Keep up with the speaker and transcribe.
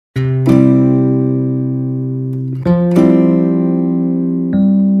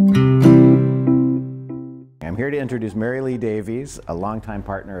here to introduce Marylee Davies, a longtime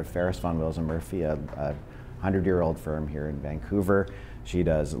partner of Farris, Vaughan, Wills & Murphy, a 100-year-old firm here in Vancouver. She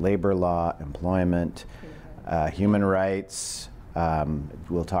does labor law, employment, human rights.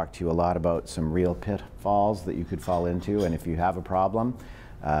 We'll talk to you a lot about some real pitfalls that you could fall into, and if you have a problem,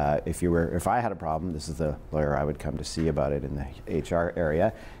 if I had a problem, this is the lawyer I would come to see about it in the HR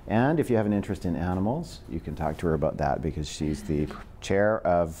area. And if you have an interest in animals, you can talk to her about that because she's the chair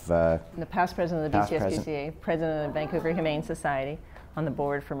of... the past president of the BCSPCA, president of the Vancouver Humane Society, on the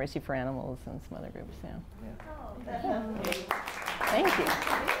board for Mercy for Animals and some other groups. Yeah. Thank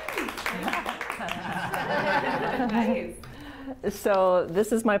you. So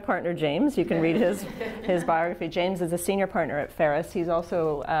this is my partner, James. You can read his biography. James is a senior partner at Farris. He's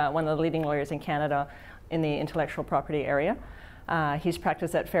also one of the leading lawyers in Canada in the intellectual property area. He's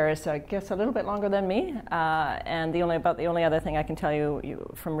practiced at Farris, I guess, a little bit longer than me. And the only other thing I can tell you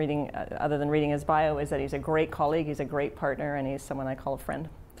from reading, other than reading his bio, is that he's a great colleague, he's a great partner, and he's someone I call a friend.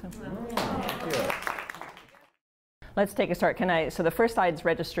 So. Let's take a start. So the first slide is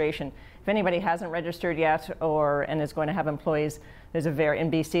registration. If anybody hasn't registered yet and is going to have employees, in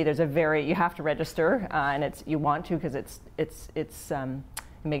BC, you have to register, and you want to because it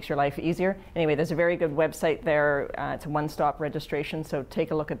makes your life easier. Anyway, there's a very good website there. It's a one-stop registration, so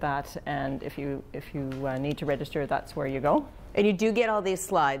take a look at that, and if you need to register, that's where you go. And you do get all these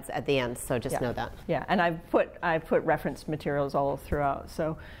slides at the end, so just know that. Yeah, and I've put reference materials all throughout.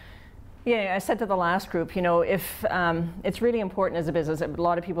 So. Yeah, I said to the last group, if it's really important as a business, a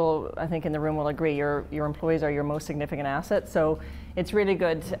lot of people, I think, in the room will agree, your employees are your most significant asset. So it's really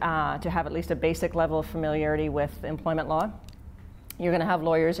good to have at least a basic level of familiarity with employment law. You're going to have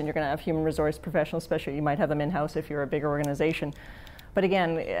lawyers and you're going to have human resource professionals, especially you might have them in-house if you're a bigger organization. But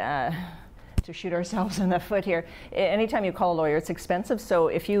again, to shoot ourselves in the foot here, anytime you call a lawyer, it's expensive. So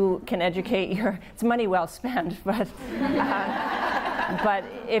if you can educate it's money well spent, but... But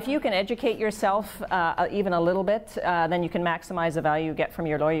if you can educate yourself even a little bit, then you can maximize the value you get from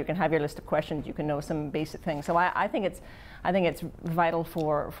your lawyer. You can have your list of questions. You can know some basic things. So I think it's vital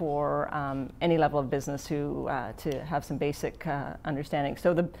for any level of business to have some basic understanding.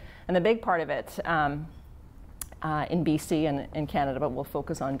 So the big part of it in BC and in Canada, but we'll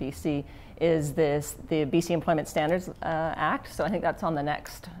focus on BC, is the BC Employment Standards Act. So I think that's on the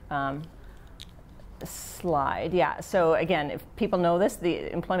next. Slide. Yeah, so again, if people know this,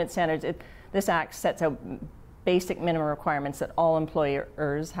 the employment standards, this act sets out basic minimum requirements that all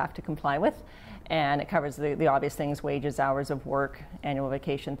employers have to comply with, and it covers the obvious things: wages, hours of work, annual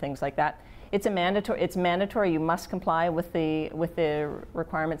vacation, things like that. It's mandatory. You must comply with the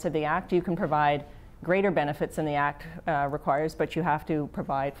requirements of the act. You can provide greater benefits than the act requires, but you have to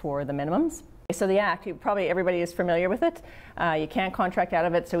provide for the minimums. So the Act, probably everybody is familiar with it. You can't contract out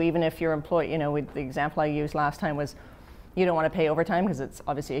of it, so even if your employee, the example I used last time was you don't want to pay overtime because it's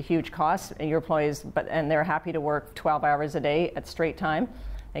obviously a huge cost, and your employees, and they're happy to work 12 hours a day at straight time.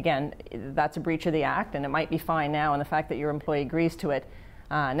 Again, that's a breach of the Act, and it might be fine now, and the fact that your employee agrees to it.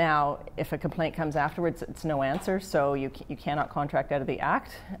 Now, if a complaint comes afterwards, it's no answer, so you cannot contract out of the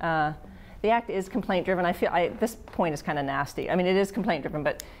Act. The Act is complaint-driven. I feel this point is kind of nasty. I mean, it is complaint-driven,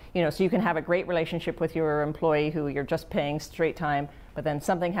 but so you can have a great relationship with your employee who you're just paying straight time, but then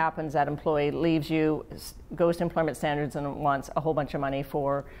something happens, that employee leaves you, goes to employment standards and wants a whole bunch of money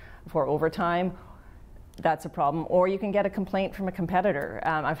for overtime. That's a problem. Or you can get a complaint from a competitor.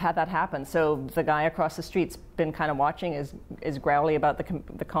 I've had that happen. So the guy across the street's been kind of watching, is growly about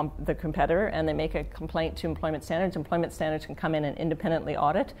the competitor, and they make a complaint to employment standards. Employment standards can come in and independently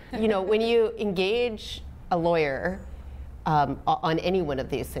audit. When you engage a lawyer on any one of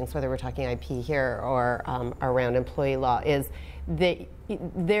these things, whether we're talking IP here or around employee law, is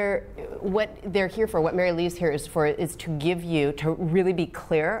what they're here for, what Marylee's here is for, is to give you, to really be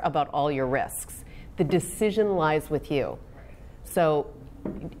clear about all your risks. The decision lies with you. So,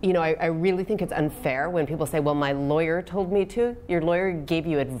 I really think it's unfair when people say, well, my lawyer told me to. Your lawyer gave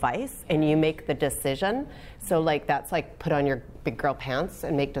you advice and you make the decision. So that's like put on your big girl pants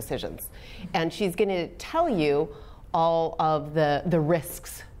and make decisions. And she's going to tell you all of the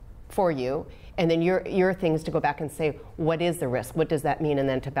risks for you. And then your thing is to go back and say, what is the risk? What does that mean? And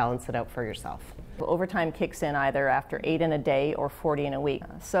then to balance it out for yourself. Overtime kicks in either after 8 in a day or 40 in a week.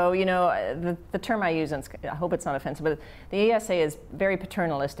 So, the term I use, and I hope it's not offensive, but the ESA is very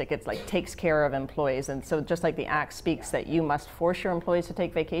paternalistic. It's like takes care of employees. And so just like the Act speaks that you must force your employees to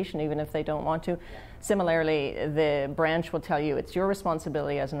take vacation even if they don't want to, similarly, the branch will tell you it's your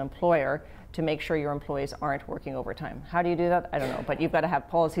responsibility as an employer to make sure your employees aren't working overtime. How do you do that? I don't know, but you've got to have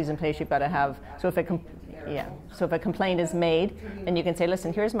policies in place. You've got to have, so if a complaint is made, then you can say,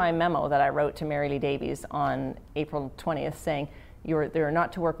 listen, here's my memo that I wrote to Marylee Davies on April 20th saying they're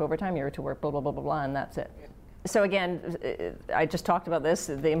not to work overtime, you're to work blah, blah, blah, blah, blah, and that's it. So again, I just talked about this,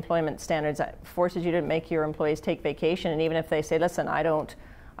 the employment standards forces you to make your employees take vacation, and even if they say, listen, I don't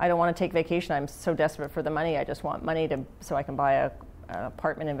want to take vacation, I'm so desperate for the money, I just want money so I can buy an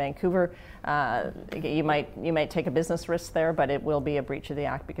apartment in Vancouver. You might take a business risk there, but it will be a breach of the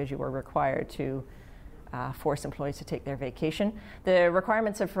Act because you were required to force employees to take their vacation. The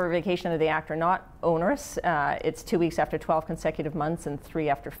requirements for vacation under the Act are not onerous. It's 2 weeks after 12 consecutive months and 3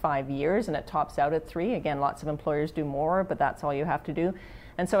 after 5 years, and it tops out at 3. Again, lots of employers do more, but that's all you have to do.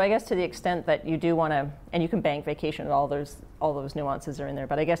 And so I guess to the extent that you do want to, and you can bank vacation, and all those nuances are in there,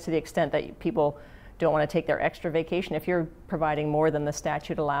 but I guess to the extent that people don't want to take their extra vacation, if you're providing more than the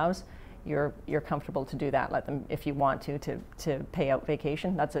statute allows, you're comfortable to do that. Let them, if you want to pay out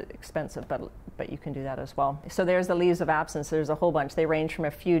vacation. That's expensive, but you can do that as well. So there's the leaves of absence. There's a whole bunch. They range from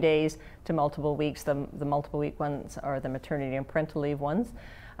a few days to multiple weeks. The multiple week ones are the maternity and parental leave ones.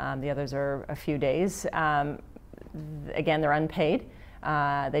 The others are a few days. Again, they're unpaid.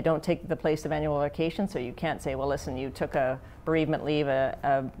 They don't take the place of annual vacation, so you can't say, well, listen, you took a bereavement leave,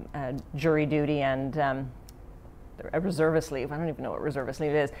 a jury duty, and a reservist leave. I don't even know what reservist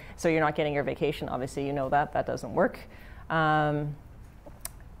leave is. So you're not getting your vacation. Obviously, you know that doesn't work.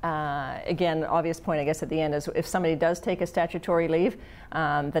 Again, obvious point, I guess, at the end is if somebody does take a statutory leave,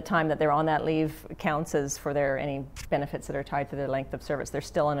 the time that they're on that leave counts as for any benefits that are tied to their length of service. They're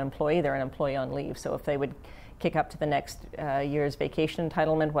still an employee. They're an employee on leave. So if they would kick up to the next year's vacation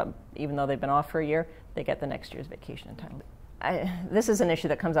entitlement, even though they've been off for a year, they get the next year's vacation entitlement. This is an issue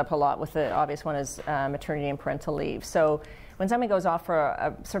that comes up a lot with the obvious one is maternity and parental leave. So when somebody goes off for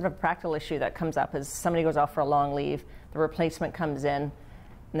a sort of a practical issue that comes up is somebody goes off for a long leave, the replacement comes in,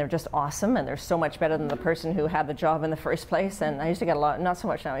 and they're just awesome, and they're so much better than the person who had the job in the first place. And I used to get a lot, not so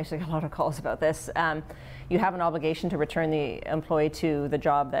much now, I used to get a lot of calls about this. You have an obligation to return the employee to the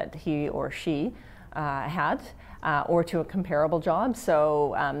job that he or she had, or to a comparable job.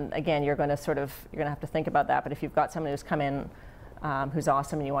 So again, you're going to have to think about that. But if you've got someone who's come in who's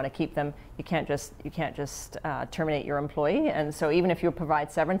awesome and you want to keep them, you can't just terminate your employee. And so even if you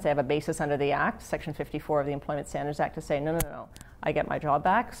provide severance, they have a basis under the Act, Section 54 of the Employment Standards Act, to say no, I get my job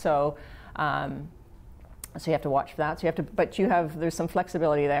back. So so you have to watch for that. So there's some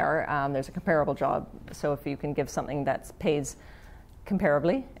flexibility there. There's a comparable job. So if you can give something that pays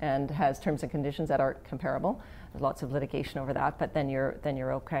comparably and has terms and conditions that are comparable, there's lots of litigation over that, but then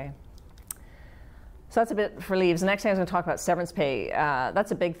you're okay. So that's a bit for leaves. The next thing I was going to talk about severance pay.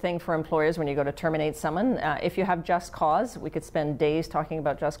 That's a big thing for employers when you go to terminate someone. If you have just cause, we could spend days talking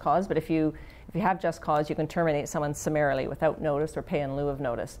about just cause, but if you have just cause, you can terminate someone summarily without notice or pay in lieu of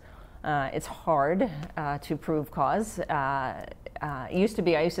notice. It's hard to prove cause. It used to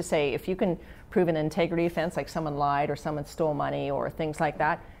be, I used to say, if you can prove an integrity offense, like someone lied or someone stole money or things like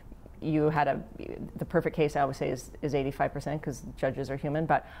that, the perfect case I would say is 85%, because judges are human,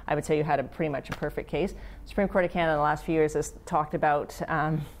 but I would say you had pretty much a perfect case. Supreme Court of Canada in the last few years has talked about,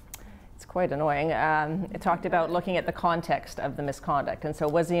 it's quite annoying, it talked about looking at the context of the misconduct. And so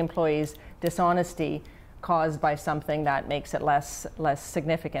was the employee's dishonesty caused by something that makes it less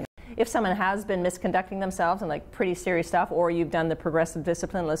significant? If someone has been misconducting themselves and like pretty serious stuff, or you've done the progressive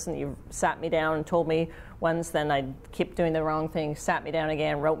discipline, listen, you've sat me down and told me once, then I keep doing the wrong thing, sat me down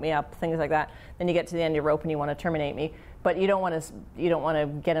again, wrote me up, things like that, then you get to the end of your rope and you want to terminate me. But you don't want to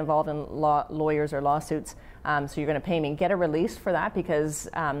get involved in lawyers or lawsuits, so you're going to pay me. Get a release for that, because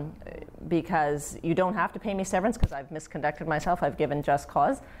you don't have to pay me severance because I've misconducted myself, I've given just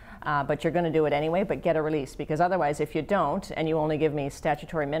cause. But you're going to do it anyway, but get a release, because otherwise if you don't and you only give me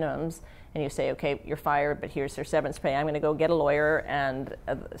statutory minimums and you say, okay, you're fired, but here's your severance pay, I'm going to go get a lawyer and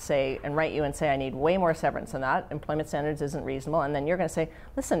write you and say I need way more severance than that. Employment standards isn't reasonable. And then you're going to say,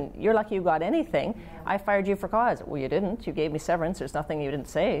 listen, you're lucky you got anything. I fired you for cause. Well, you didn't. You gave me severance. There's nothing you didn't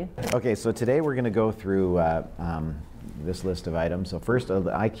say. Okay, so today we're going to go through this list of items. So first,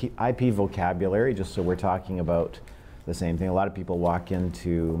 the IP vocabulary, just so we're talking about the same thing. A lot of people walk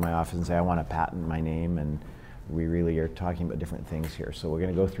into my office and say, I want to patent my name, and we really are talking about different things here. So we're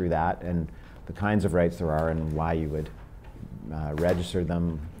going to go through that and the kinds of rights there are and why you would register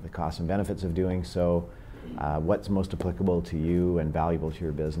them, the costs and benefits of doing so, what's most applicable to you and valuable to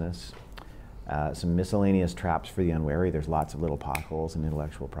your business. Some miscellaneous traps for the unwary. There's lots of little potholes in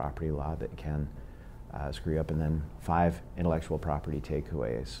intellectual property law that can screw up, and then 5 intellectual property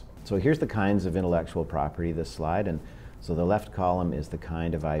takeaways. So here's the kinds of intellectual property, this slide, and so the left column is the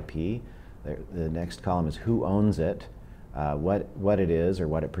kind of IP. The next column is who owns it, what it is or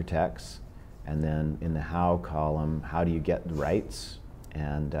what it protects, and then in the how column, how do you get the rights,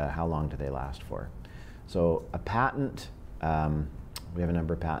 and how long do they last for. So a patent, we have a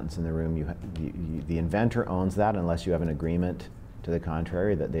number of patents in the room. The inventor owns that unless you have an agreement to the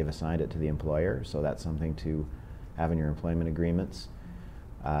contrary that they've assigned it to the employer, so that's something to have in your employment agreements.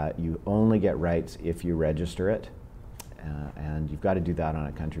 You only get rights if you register it, and you've got to do that on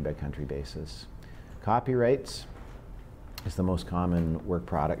a country-by-country basis. Copyrights is the most common work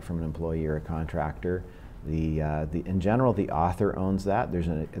product from an employee or a contractor. In general, the author owns that.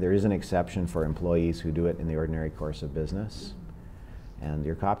 There is an exception for employees who do it in the ordinary course of business. And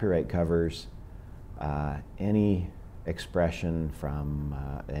your copyright covers any expression from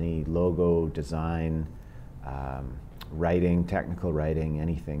any logo, design, writing, technical writing,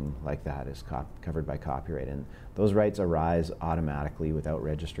 anything like that is covered by copyright. And those rights arise automatically without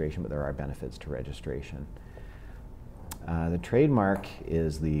registration, but there are benefits to registration. The trademark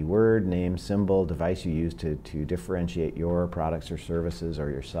is the word, name, symbol, device you use to differentiate your products or services or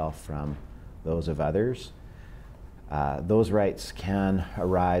yourself from those of others. Those rights can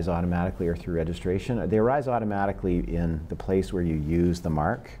arise automatically or through registration. They arise automatically in the place where you use the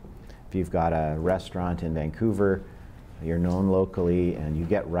mark. If you've got a restaurant in Vancouver, you're known locally, and you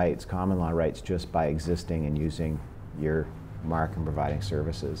get rights, common law rights, just by existing and using your mark and providing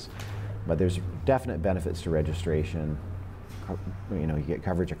services. But there's definite benefits to registration. You know, you get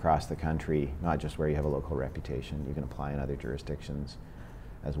coverage across the country, not just where you have a local reputation. You can apply in other jurisdictions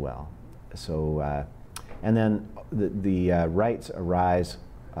as well. So, and then the rights arise,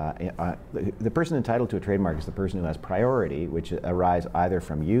 the person entitled to a trademark is the person who has priority, which arise either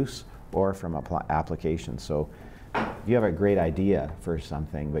from use or from application. So if you have a great idea for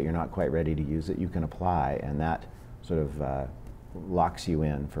something, but you're not quite ready to use it, you can apply, and that sort of locks you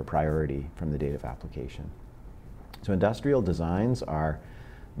in for priority from the date of application. So industrial designs are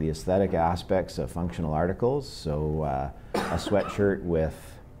the aesthetic aspects of functional articles. So a sweatshirt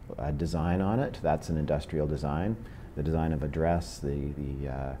with a design on it, that's an industrial design. The design of a dress,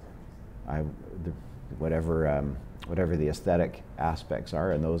 whatever the aesthetic aspects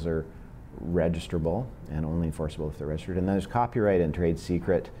are, and those are registrable and only enforceable if they're registered. And then there's copyright and trade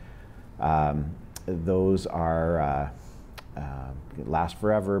secret. Those are last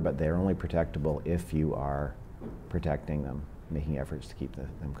forever, but they're only protectable if you are protecting them, making efforts to keep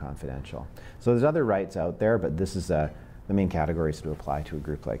them confidential. So there's other rights out there, but this is the main categories to apply to a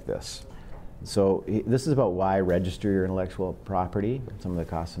group like this. So this is about why register your intellectual property, some of the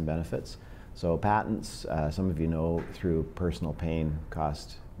costs and benefits. So patents, some of you know through personal pain,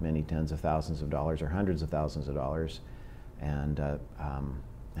 cost many tens of thousands of dollars or hundreds of thousands of dollars, and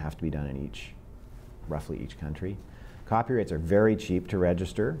have to be done in roughly each country. Copyrights are very cheap to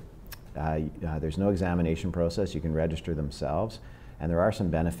register. There's no examination process. You can register themselves, and there are some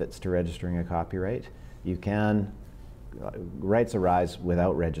benefits to registering a copyright. You can, rights arise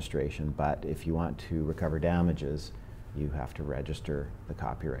without registration, but if you want to recover damages, you have to register the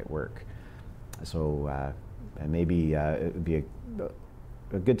copyright work. So maybe it would be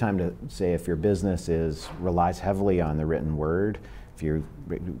a good time to say if your business relies heavily on the written word, if you've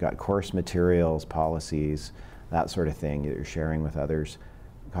got course materials, policies, that sort of thing that you're sharing with others,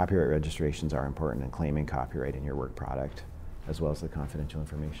 copyright registrations are important in claiming copyright in your work product, as well as the confidential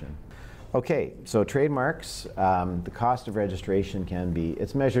information. Okay, so trademarks, the cost of registration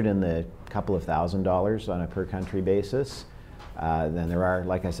it's measured in the couple of $1,000s on a per country basis. Then there are,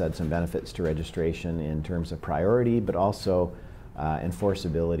 like I said, some benefits to registration in terms of priority, but also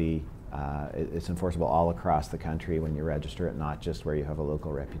enforceability. It's enforceable all across the country when you register it, not just where you have a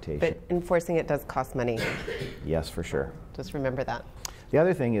local reputation. But enforcing it does cost money. Yes, for sure. Just remember that. The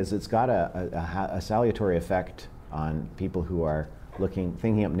other thing is it's got a salutary effect on people who are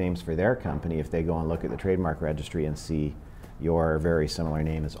thinking up names for their company. If they go and look at the trademark registry and see your very similar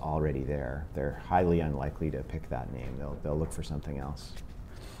name is already there, they're highly unlikely to pick that name. They'll look for something else.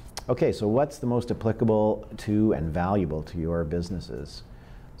 Okay, so what's the most applicable to and valuable to your businesses?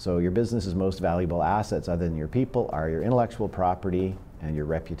 So your business's most valuable assets other than your people are your intellectual property and your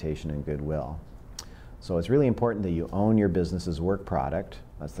reputation and goodwill. So it's really important that you own your business's work product.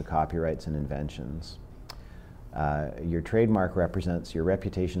 That's the copyrights and inventions. Your trademark represents your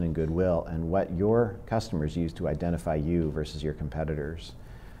reputation and goodwill and what your customers use to identify you versus your competitors.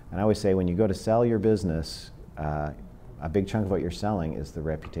 And I always say when you go to sell your business, a big chunk of what you're selling is the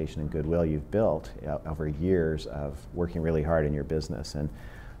reputation and goodwill you've built over years of working really hard in your business. And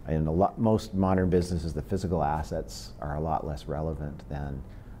in most modern businesses, the physical assets are a lot less relevant than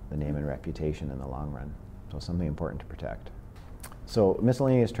the name and reputation in the long run. So something important to protect. So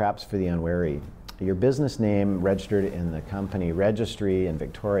miscellaneous traps for the unwary. Your business name registered in the company registry in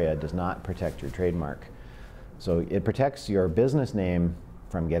Victoria does not protect your trademark. So it protects your business name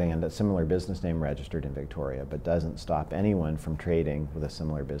from getting a similar business name registered in Victoria, but doesn't stop anyone from trading with a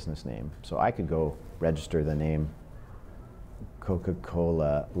similar business name. So I could go register the name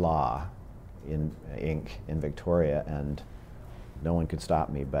Coca-Cola Law Inc. in Victoria, and no one could stop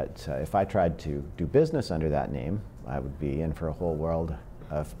me. But if I tried to do business under that name, I would be in for a whole world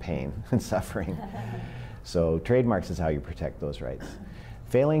of pain and suffering. So trademarks is how you protect those rights.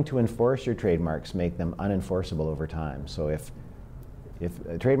 Failing to enforce your trademarks make them unenforceable over time. So if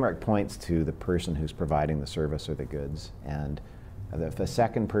a trademark points to the person who's providing the service or the goods, and if a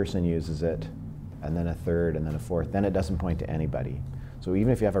second person uses it, and then a third, and then a fourth, then it doesn't point to anybody. So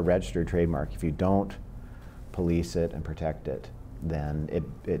even if you have a registered trademark, if you don't police it and protect it, then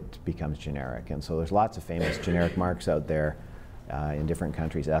it becomes generic. And so there's lots of famous generic marks out there in different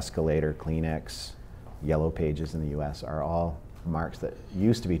countries. Escalator, Kleenex, Yellow Pages in the US are all marks that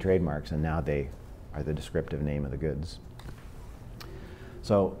used to be trademarks, and now they are the descriptive name of the goods.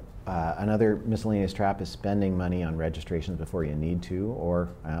 So another miscellaneous trap is spending money on registrations before you need to, or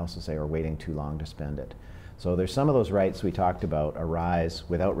I also say, or waiting too long to spend it. So there's some of those rights we talked about arise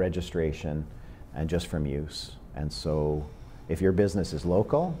without registration and just from use. And so if your business is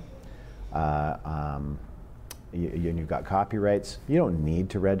local, you've got copyrights, you don't need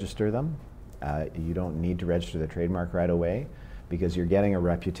to register them. You don't need to register the trademark right away, because you're getting a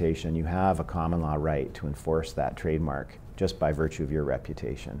reputation. You have a common law right to enforce that trademark just by virtue of your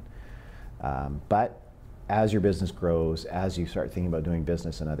reputation. But as your business grows, as you start thinking about doing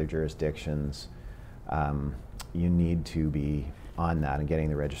business in other jurisdictions, you need to be on that and getting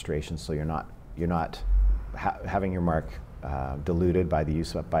the registration, so you're not having your mark diluted by the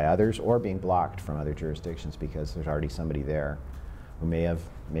use by others, or being blocked from other jurisdictions because there's already somebody there who may have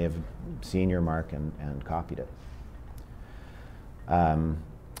seen your mark and copied it.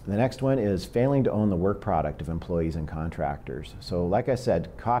 The next one is failing to own the work product of employees and contractors. So like I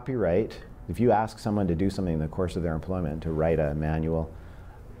said, copyright, if you ask someone to do something in the course of their employment, to write a manual,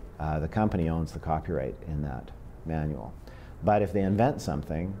 the company owns the copyright in that manual. But if they invent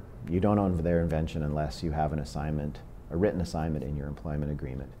something, you don't own their invention unless you have an assignment, a written assignment in your employment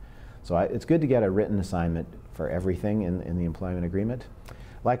agreement. So it's good to get a written assignment for everything in the employment agreement.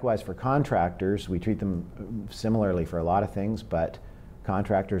 Likewise, for contractors, we treat them similarly for a lot of things, but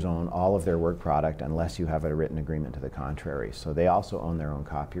contractors own all of their work product unless you have a written agreement to the contrary. So they also own their own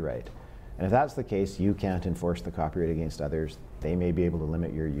copyright. And if that's the case, you can't enforce the copyright against others. They may be able to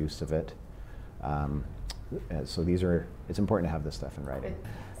limit your use of it. So it's important to have this stuff in writing.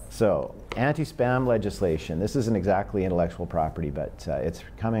 So, anti-spam legislation. This isn't exactly intellectual property, but it's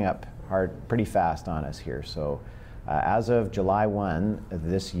coming up pretty fast on us here. So, as of July 1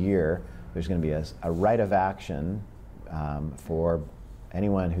 this year, there's going to be a right of action for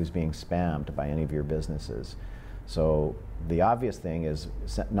anyone who's being spammed by any of your businesses. So, the obvious thing is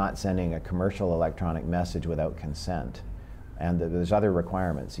not sending a commercial electronic message without consent. And there's other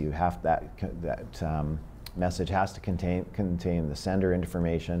requirements. You have that message has to contain the sender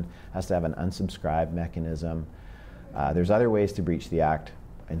information, has to have an unsubscribe mechanism. There's other ways to breach the act: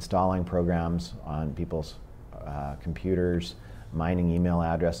 installing programs on people's computers, mining email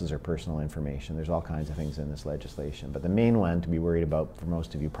addresses or personal information. There's all kinds of things in this legislation. But the main one to be worried about for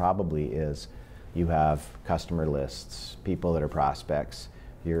most of you probably is you have customer lists, people that are prospects.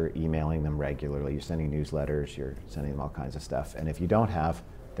 You're emailing them regularly, you're sending newsletters, you're sending them all kinds of stuff. And if you don't have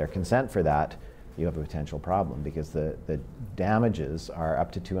their consent for that, you have a potential problem, because the damages are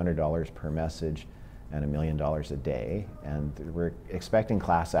up to $200 per message and $1 million a day. And we're expecting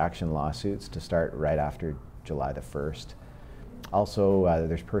class action lawsuits to start right after July the 1st. Also,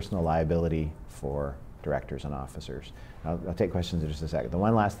 there's personal liability for directors and officers. I'll take questions in just a second. The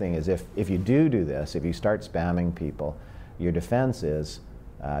one last thing is if you do this, if you start spamming people, your defense is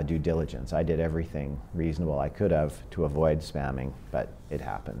due diligence. I did everything reasonable I could have to avoid spamming, but it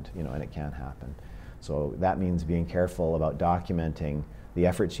happened, and it can happen. So that means being careful about documenting the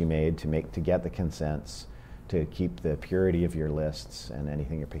efforts you made to get the consents, to keep the purity of your lists, and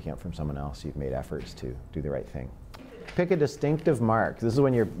anything you're picking up from someone else, you've made efforts to do the right thing. Pick a distinctive mark. This is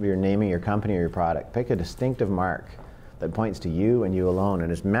when you're naming your company or your product. Pick a distinctive mark that points to you and you alone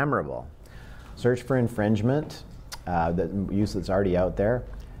and is memorable. Search for infringement, use that's already out there.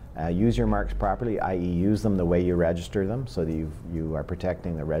 Use your marks properly, i.e. use them the way you register them, so that you are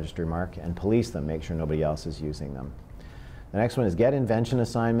protecting the registered mark, and police them, make sure nobody else is using them. The next one is get invention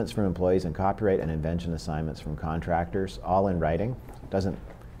assignments from employees and copyright and invention assignments from contractors, all in writing. An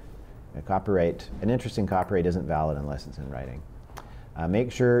interesting copyright isn't valid unless it's in writing.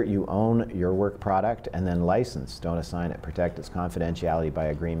 Make sure you own your work product and then license, don't assign it. Protect its confidentiality by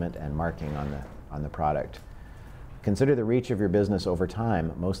agreement and marking on the product. Consider the reach of your business over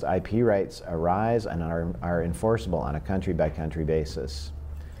time. Most IP rights arise and are enforceable on a country-by-country basis.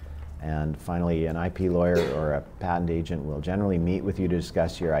 And finally, an IP lawyer or a patent agent will generally meet with you to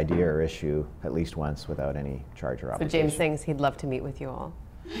discuss your idea or issue at least once without any charge or obligation. So James thinks he'd love to meet with you all.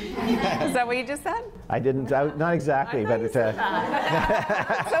 Is that what you just said? I didn't, not exactly, but it's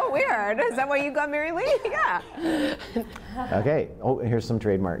so weird. Is that why you got Marylee? Yeah. Okay. Oh, here's some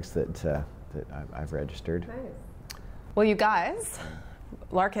trademarks that I've registered. Nice. Well, you guys,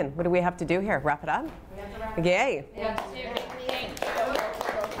 Larkin, what do we have to do here? Wrap it up? We have to wrap it up. Yay. We have to do.